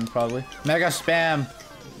 2nd probably. Mega spam.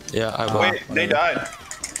 Yeah, I will. Wait, they died.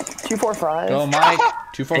 2, 4, 5. Go Mike.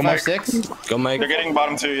 2, 4, Go, 5, Mike. 6. Go, Mike. They're getting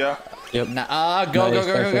bottom 2, yeah. Yep. Go.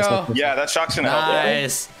 Nice. Yeah, that shock's gonna help. Yeah.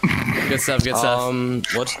 Nice. Good stuff. Good stuff.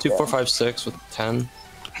 What's 2, 4, 5, 6 with 10?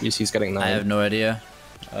 He's getting 9. I have no idea.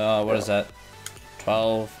 What is that?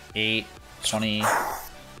 12, 8, 20, That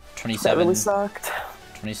 27, really sucked.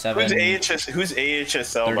 27. Who's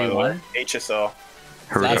AHSL, by the way? 31? HSL.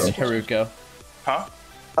 That's Haruto. Haruko. Huh?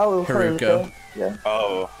 Oh, Haruko. Yeah.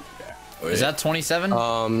 Oh. Is that 27?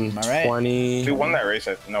 Um, I right? 20. We won that race.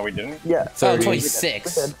 No, we didn't. Yeah. Oh, 30.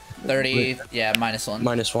 26. We did. 30. Yeah, -1.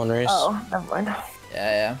 -1 race. Oh, never mind.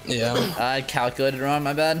 Yeah. Yeah. I calculated wrong.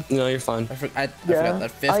 My bad. No, you're fine. I Yeah, forgot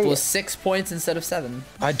that 5th I- was 6 points instead of 7.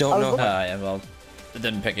 I don't I know. was Oh yeah, well, it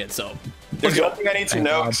didn't pick it, so. There's the only thing I need to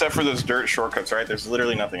know, except for those dirt shortcuts, right? There's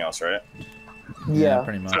literally nothing else, right? Yeah.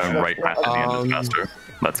 Pretty much. Right past the end is faster.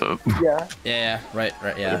 That's it. Yeah. Yeah, right,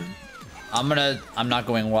 yeah. I'm not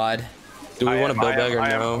going wide. Do we want to build bag or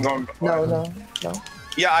no? No.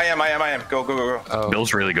 Yeah, I am. Go. Oh.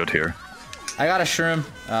 Bill's really good here. I got a shroom.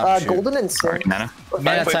 Shoot. Golden and silk. Alright, Nana.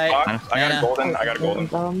 Mana tight. I got a golden.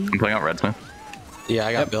 I'm playing out Redsmith. Yeah,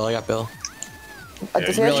 I got Bill.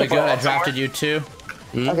 Really good. I drafted you too.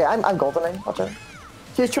 Okay, I'm goldening. Watch out.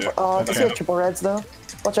 He's triple. Does he have triple reds though?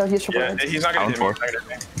 Watch out. He's triple reds. He's not gonna hit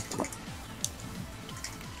me.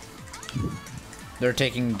 They're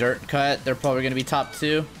taking dirt cut. They're probably gonna be top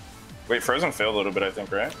 2. Wait, Frozen failed a little bit, I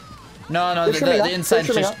think, right? No, the inside's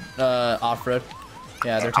just off road.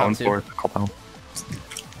 Yeah, they're top 2.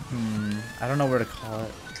 I don't know where to call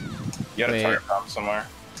it. You got a target pump somewhere.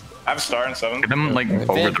 I have a star in 7. Get them like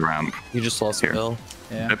over the ramp. You just lost Here. Bill.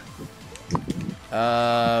 Yeah. Yep.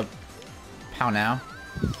 How now?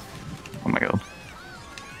 Oh my god.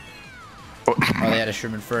 Oh, they had a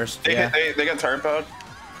shroom in first. They Yeah. got target pod.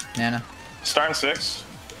 Nana. Star in 6.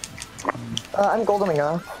 I'm goldening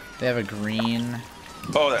up. They have a green.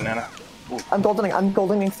 Oh, that Nana. I'm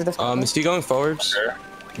goldening through this. Is he going forwards? Sure.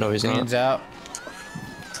 No, he's Green's not.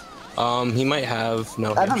 out. He might have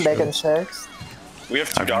no. I have a Megan 6. We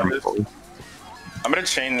have 2 dodges. I'm gonna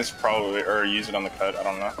chain this probably, or use it on the cut. I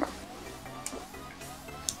don't know.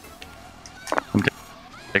 I'm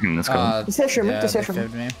taking this gun. Just hit shroom. Yeah, Just hit they shroom.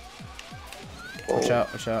 fibed me.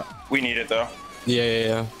 Watch out. We need it though.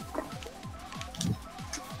 Yeah.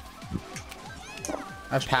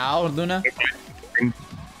 I have POW, Luna. Get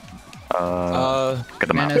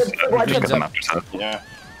the map. Nana's- Get the map yourself. Yeah.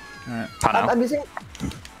 Alright.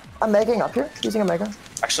 I'm megging up here. Using a mega.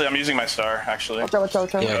 Actually, I'm using my star. Actually. Watch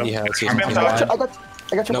out. Yeah, he has. I'm He in has. touch. I got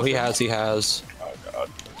triple. No, he has. Oh god.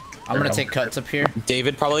 I'm gonna take cuts up here.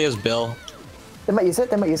 David probably has Bill. They might use it.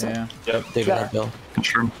 Yeah. Yep. David Yeah. had Bill.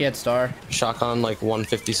 Sure. He had star. Shotgun like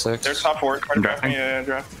 156. There's top 4. Try to draft me. Drafting.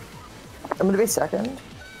 Draft. I'm gonna be second.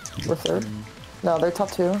 Or third. No, they're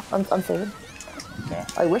top 2. I'm third. Yeah.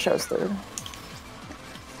 I wish I was third.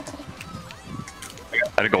 I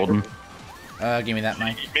had a golden. Give me that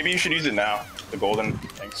mic. Maybe you should use it now. The golden.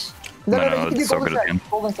 Thanks. No, No, you can do it's so golden good at set. the end.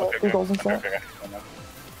 Golden set. Do golden set. Okay.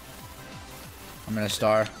 I'm gonna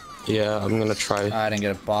star. Yeah, I'm gonna try. I didn't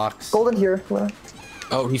get a box. Golden here. Luna.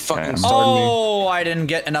 Oh, he fucking Okay. started me. Oh, I didn't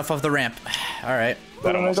get enough of the ramp. All right.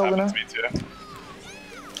 That almost Golden. happened to me too.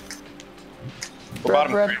 We're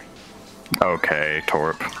bottom Red. 3. Okay,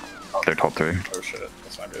 Torp. They're top 3. Oh shit.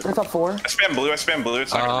 That's not good. They're top 4. I spam blue.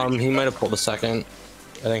 It's not gonna reach. He might have pulled a second.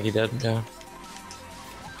 I think he did. Yeah.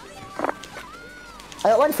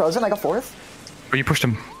 I outlined Frozen. I got 4th. Oh, you pushed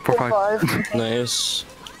him. 4-5. 5. Nice.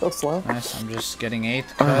 Go slow. Nice. I'm just getting 8th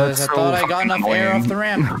because that's I thought so I got enough air annoying. off the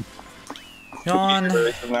ramp. Yawn.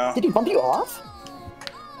 Now. Did he bump you off?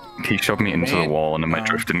 He shoved me into the wall and then my Oh.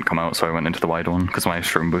 drift didn't come out, so I went into the wide one because my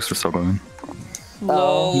shroom boost was still going.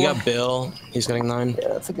 Oh. He got Bill. He's getting 9. Yeah,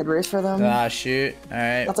 that's a good race for them. Ah, shoot. All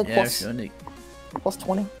right. That's like yeah, plus- feeling it. Plus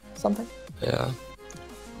 20 something. Yeah.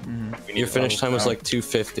 We need Your finish to time was now. like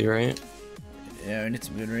 250, right? Yeah, we need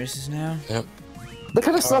some good races now. Yep. That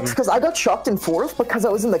kind of sucks because I got shocked in 4th because I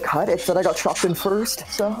was in the cut. It said I got shocked in 1st,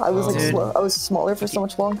 so I was like Dude. slow. I was smaller for so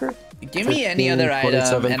much longer. Give me any 15, other item,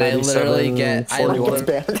 47, and I literally 37, get. I 41. It's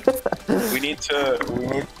literally, banned.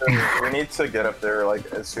 We need to get up there like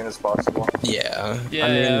as soon as possible. Yeah. Yeah.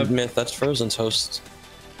 I mean, Myth, that's Frozen's host.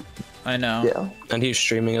 I know. Yeah. And he's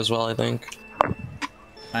streaming as well, I think.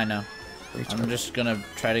 I know. I'm just gonna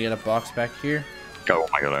try to get a box back here. Oh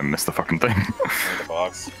my god, I missed the fucking thing. The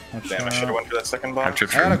box. Watch Damn, I out. should have went for that second box. Capture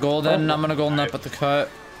I got a stream. golden. I'm gonna golden up at the cut.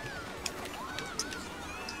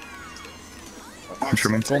 Capture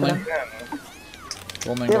me. Golden.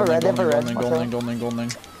 Golden. They have a red, Golden. they have a red. Golden. Watch Golden. out. Golden. Golden.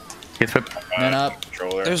 He's whip. Man up.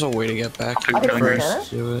 Controller. There's a way to get back. I got Killing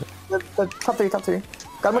first. Do it. The top 3, top 3.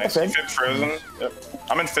 Got him with Nice. the You 5th. fit Frozen. Yep.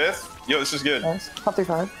 I'm in 5th. Yo, this is good. Nice. Top 3,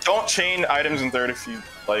 5. Don't chain items in 3rd if you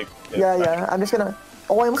like. Yeah. I'm just gonna.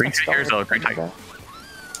 Oh, I almost Green got tight here, Zilla, green tight. Okay.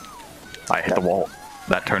 I hit the wall.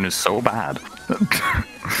 That turn is so bad. They're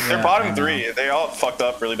Yeah, bottom I know. 3. They all fucked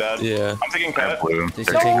up really bad. Yeah. I'm taking I have cut. blue. They They're,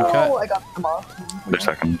 said taking a No, cut. I got them off. they're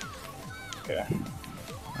second. Okay.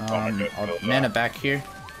 I'll man it back here.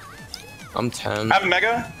 I'm 10. I have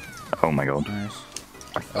Mega. Oh my god. Nice.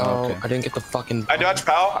 Oh, okay. I didn't get the fucking. I dodge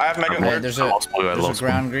POW. I have Mega. Okay. Hey, Merc. there's I a lost blue, I there's a lost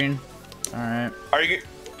ground green. All right. Are you?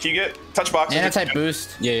 Can you get touch boxes? Nana type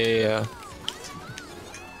boost. Yeah.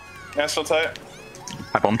 Yeah, still tight.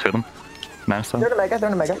 I bombed 2 of them. Nice They're though. in a mega. They're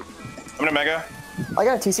in a mega. I'm gonna Mega. I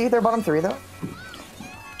got a TC. They're bottom 3 though.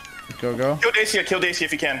 Go. Kill Daseia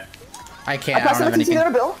if you can. I can't. I passed don't have them to TC.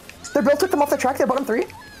 anything. They're Bill. Their Bill took them off the track. They bottom 3.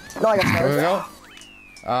 No, I got Here we snares.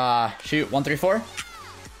 go. Shoot. 134.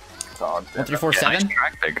 134.7.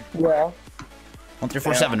 Track pick. Yeah.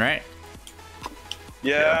 134.7, right?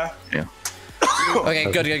 Yeah. Yeah. Okay,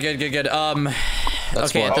 good. That's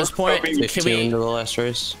Okay, what, at this point, 15 to the last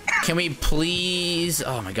race. can we please?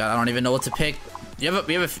 Oh my god, I don't even know what to pick.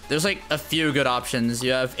 There's like a few good options.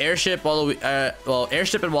 You have airship,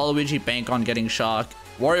 airship and Waluigi bank on getting shock.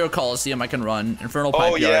 Wario Coliseum I can run. Infernal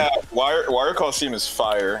Pipe Oh Yard. yeah, Wire Coliseum is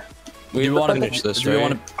fire. We wanna finish this, do we right?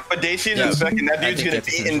 wanna- But Dacia's Yeah. in second. That I dude's think gonna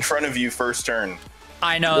that's be the in front of you first turn.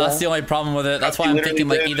 I know, that's the only problem with it. That's why I'm literally thinking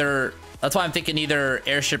like did. either. That's why I'm thinking either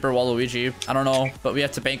airship or Waluigi. I don't know, but we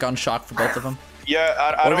have to bank on shock for both of them. Yeah,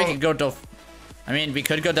 I Or we don't. could go I mean, we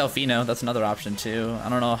could go Delfino. That's another option too. I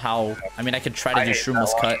don't know how. I mean, I could try to do hate that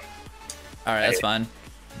Shroomless one. Cut. All right, that's fine.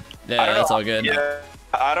 I Yeah, don't that's know- all good. Yeah,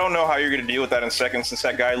 I don't know how you're gonna deal with that in second since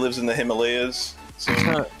that guy lives in the Himalayas. So,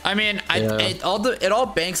 I mean, Yeah. it all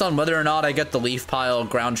banks on whether or not I get the leaf pile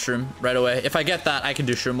ground shroom right away. If I get that, I can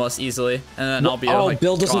do Shroomless easily, and then I'll be like,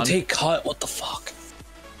 Bill doesn't gone. take cut. What the fuck?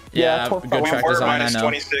 Yeah, Torp good fell. track we were design. I minus know.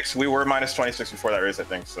 26. We were minus 26 before that race, I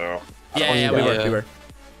think. So Yeah, we Yeah. were.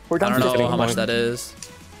 We're I down don't to know 15. how much that is.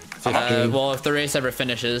 15. Well, if the race ever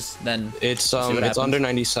finishes, then It's what it's happens. under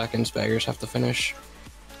 90 seconds. Baggers have to finish,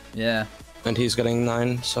 yeah. and he's getting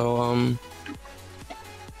 9. So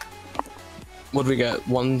what do we get?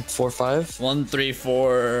 145.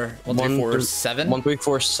 134, 134.7,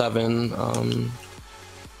 134.7.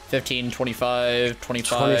 15, 25,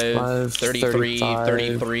 25, 25, 33, 35.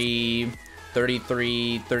 33,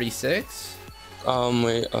 33, 36.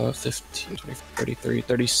 Wait, 15, 20, 33,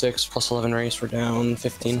 36 plus 11 race. We're down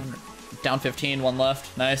 15. Down 15, one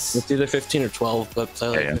left. Nice. It's either 15 or 12, but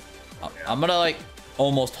Yeah. I'm gonna like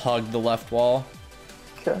almost hug the left wall.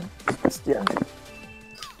 Okay. Yeah.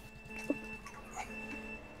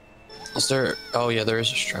 is there? Oh yeah, there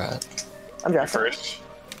is a strat. I'm drafting. first,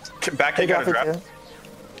 back Hey, you got a drafting draft.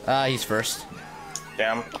 too. He's first.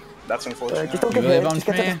 Damn, that's unfortunate. Just don't You get really hit. bumped Just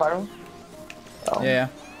get to the me? spiral. Oh. Yeah.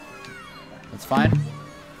 That's fine.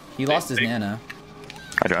 He lost his nana.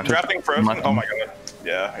 I drafted. Drafting Frozen. Left. Oh my god.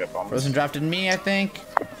 Yeah, I got bombed. Frozen drafted me, I think.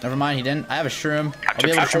 Never mind, he didn't. I have a shroom. I'll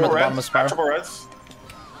be able to shroom at the bottom of spiral. Triple reds.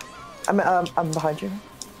 I'm behind you.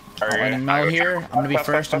 Lightning Mel here. I'm gonna be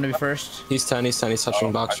first. I'm gonna be first. He's 10. He's 10. He's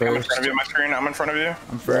touching box I'm in first. front of you on my screen. I'm in front of you.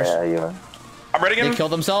 I'm first. Yeah, you are. I'm reading They him.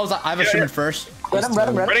 killed themselves. I have a Yeah, shroom yeah. in first. Red him, red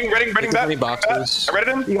him, red him. Reading How that. many boxes? I read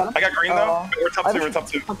him. You got him? I got green though. We're top I two. have We're top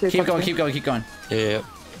two. top two, Keep top going, two. keep going, keep going. Yeah.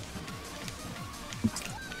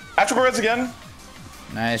 Triple reds again.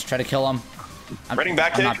 Nice. Try to kill him. I'm Reading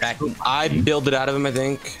back I'm not kick. backing. I build it out of him, I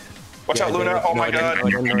think. Watch Yeah, out, I Luna. did. Oh No, my I didn't. god. No,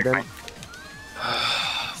 I didn't. No, I didn't.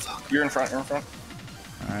 You're in front. You're in front.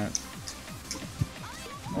 Alright.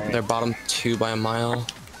 They're bottom 2 by a mile.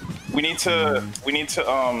 We need to.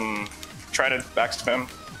 Try to backstep him.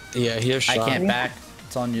 Yeah, he has I shot. can't back.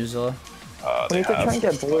 It's on you, Zilla. We They need to try and have.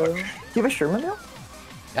 get blue. Do you have a Sherman now?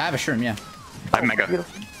 I have a shroom, yeah. I have Mega.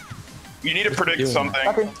 Beautiful. You need to predict Yeah. something.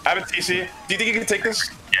 Okay. I have a TC. Do you think you can take this?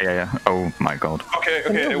 Yeah. Oh my god. Okay.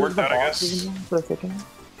 Can you Okay. It move worked the out, I box guess. again for the kicking?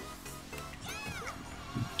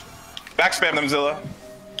 Backspam them, Zilla.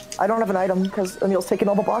 I don't have an item because Emil's taking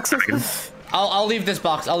all the boxes. I'll leave this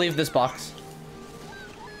box. I'll leave this box.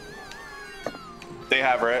 They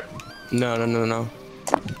have, right? No.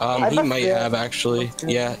 He bet- might yeah. have actually.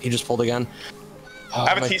 Yeah, he just pulled again. Oh, I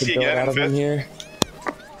have a might TC build again out in of him fifth. here.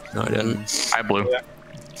 No, I didn't. I have blue. Yeah.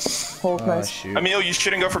 Oh, nice. Shoot. Emil, you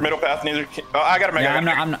shouldn't go for middle path. Neither. I got a mega. Yeah, I'm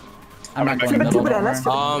not gonna going Keep it, middle. keep it Don't in. That's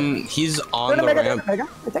worry. He's on Mega, the mega, ramp. mega,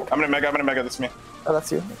 I think. I'm gonna mega. That's me. Oh,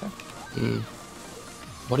 that's you. Okay.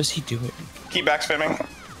 What is he doing? Keep back spamming.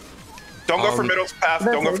 Don't go for middle path.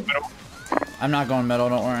 Don't go for middle. I'm not going middle.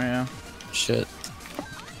 Don't worry. Yeah. Shit.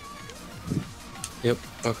 Yep.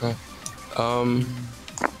 Okay.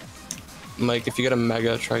 Mike, if you get a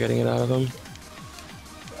mega, try getting it out of him.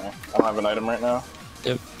 Okay. I don't have an item right now.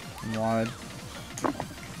 Yep. I'm wide.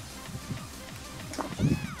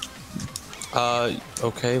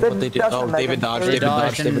 Okay. Then What they did? that's Oh, the David mega. dodge. They David dodge.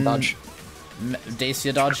 dodge David and- dodge.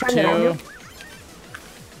 Dacia dodge Trying to help 2.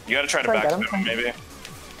 You gotta try to Try and back get him. spam him,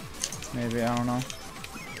 maybe. Maybe, I don't know.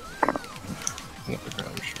 Up the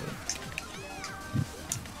ground, sure.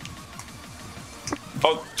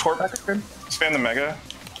 Oh, Torp. Back is good. Spam the mega.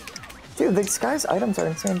 Dude, these guys' items are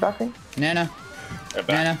insane. Backing. Nana. Yeah,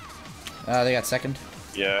 back. Nana. They got second.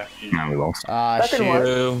 Yeah. No, we lost. Second Shoot. one.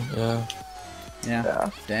 True. Yeah. Yeah. Yeah.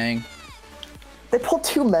 Dang. They pulled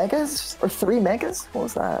 2 megas or 3 megas. What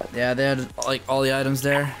was that? Yeah, they had like all the items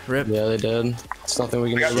there. Rip. Yeah, they did. It's nothing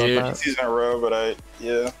we We can got do two about that. TCs in a row, but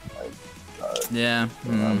Yeah.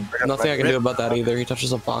 Nothing I can do about that either. He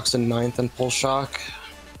touches a box in 9th and pull shock.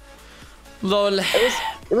 Lol.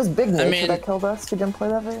 It was big nature mean- that killed us. He didn't play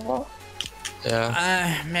that very well.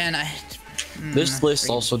 Yeah. Man, This list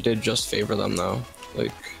also did just favor them though.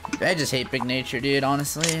 Like, I just hate big nature, dude.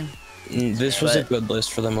 Honestly. this was a good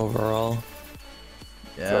list for them overall.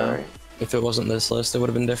 Yeah. Sorry. If it wasn't this list, it would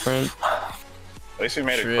have been different. At least we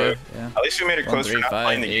made it True. close. Yeah. At least we made it close for 1, 3, not 5,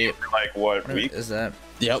 playing the 8. game for like what week? Is that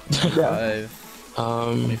Yep. 5,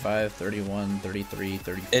 25, 25, 31, 33,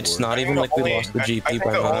 34? It's not even like we lost the I GP think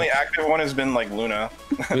by the only much. active one has been like Luna.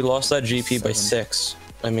 We lost that GP by 7. 6.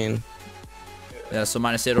 I mean, Yeah, so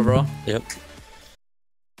 -8 overall. yep.